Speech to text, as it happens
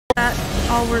That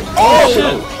all works. Oh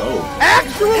shit!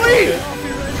 Actually!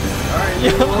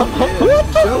 Dude!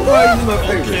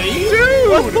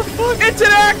 What the fuck? It's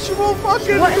an actual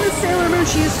fucking. What is Sailor Moon?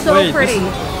 She is so pretty.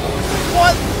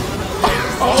 What?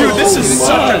 Dude, this is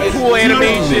such a cool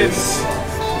animation.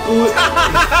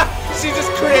 She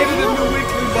just created a new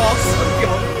weekly boss.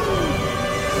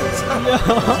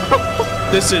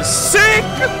 This is sick!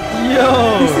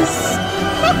 Yo!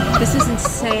 This is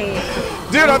insane.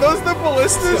 Dude, are those the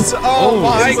ballistas? Oh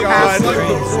my god.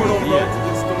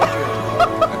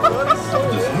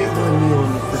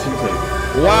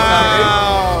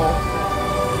 Wow.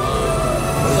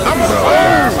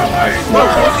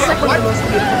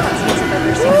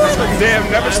 Damn,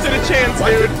 never stood a chance,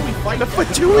 dude. The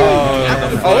Fatui.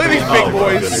 Oh, look at these big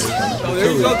boys.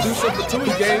 There you go, do some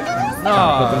Fatui game.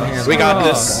 We got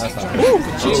this.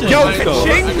 Yo,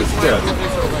 ka-ching!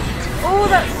 Oh,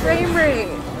 that frame rate.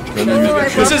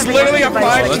 This is literally a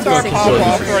 5-star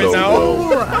pop-off right now.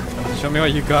 Show me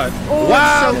what you got.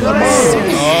 Wow!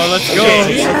 Oh, let's go.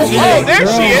 Oh, there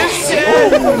she is!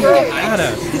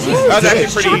 That was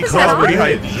actually pretty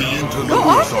high. Go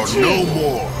off the No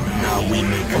more. Now we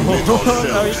may commit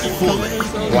ourselves fully.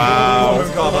 Wow.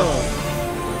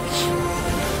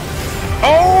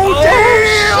 Oh,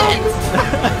 damn!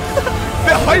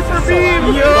 The hyper beam!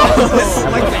 Yo!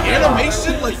 Like the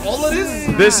animation, like all of this?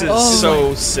 This is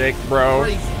so sick, bro.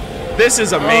 This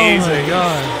is amazing. Oh my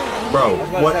god. Bro,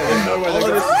 what in the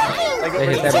They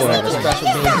hit that boy with a special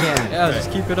beam cannon. Yeah, just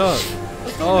keep it up.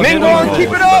 Oh, Ningguang, keep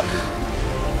it up!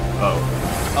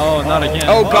 Oh, not again.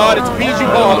 Oh god, it's PG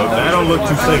ball. That don't look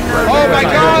too sick, bro. Oh my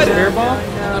god! Spear ball?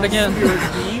 Not again.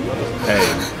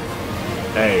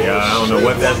 Hey, I don't know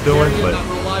what that's doing, but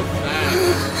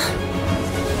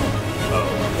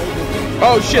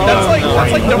oh shit, that's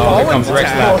like the Rollins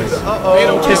attack.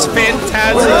 His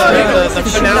Phantasm, the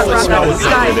finale spell is What's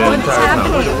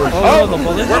happening? Oh, the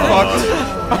bullet. We're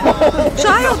fucked.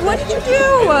 Child, what did you do?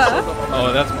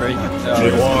 Oh, that's great.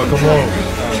 come on.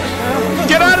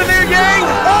 Get out of there, gang!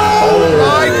 Oh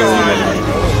my god!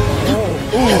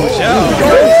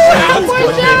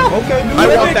 I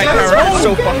want that character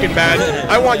so fucking bad.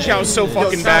 I want Xiao so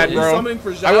fucking bad, bro.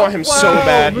 I want him so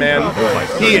bad, man.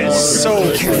 He is so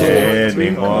cool.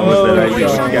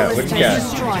 What you got?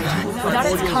 Without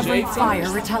its covering fire,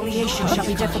 retaliation shall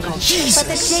be difficult. But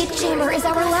the Jade Chamber is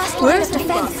our last line of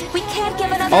defense. We can't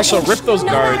give another Also, inch, rip those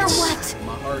no matter guards. what.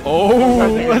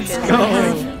 Oh, let's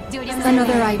go.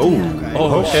 Another idea.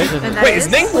 Oh, okay. Wait, is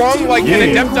Ningguang like in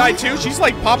a Depth Die too? She's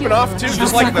like popping off too,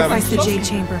 just like them. Sacrifice the Jade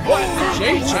Chamber.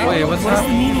 Jade Chamber? Wait, what's What's the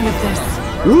that? meaning of this?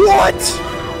 What?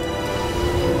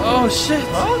 Oh, shit.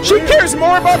 She cares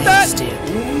more about that?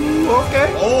 Okay.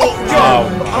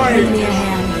 Give me a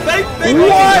hand.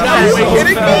 What? Are you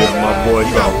kidding me? My boy, I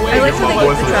like to think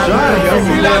it's a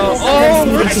Oh,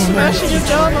 we're smashing it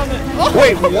down on it.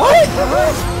 Wait, what?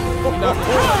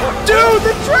 Dude,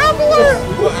 the Traveler!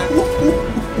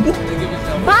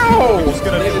 Bro! There's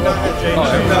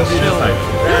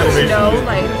no,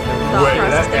 like, thought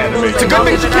process there. It's a good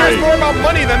thing she cares more about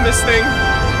money than this thing.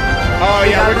 Oh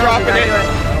yeah, we're dropping it.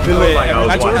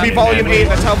 That's gonna be Volume 8.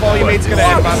 That's how Volume 8's gonna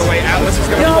end, by the way. Atlas is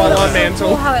gonna fall on Cool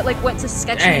Mantle. how it like went to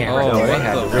sketching.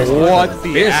 What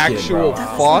the actual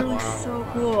fuck? So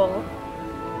cool.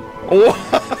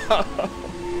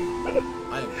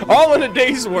 All in a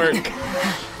day's work.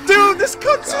 Dude, this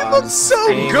cutscene looks so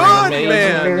good, Very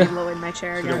man. low in my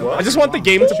chair. I just want the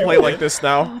game to play like this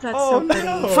now. Oh, that's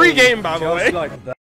so pretty. Free game, by the way.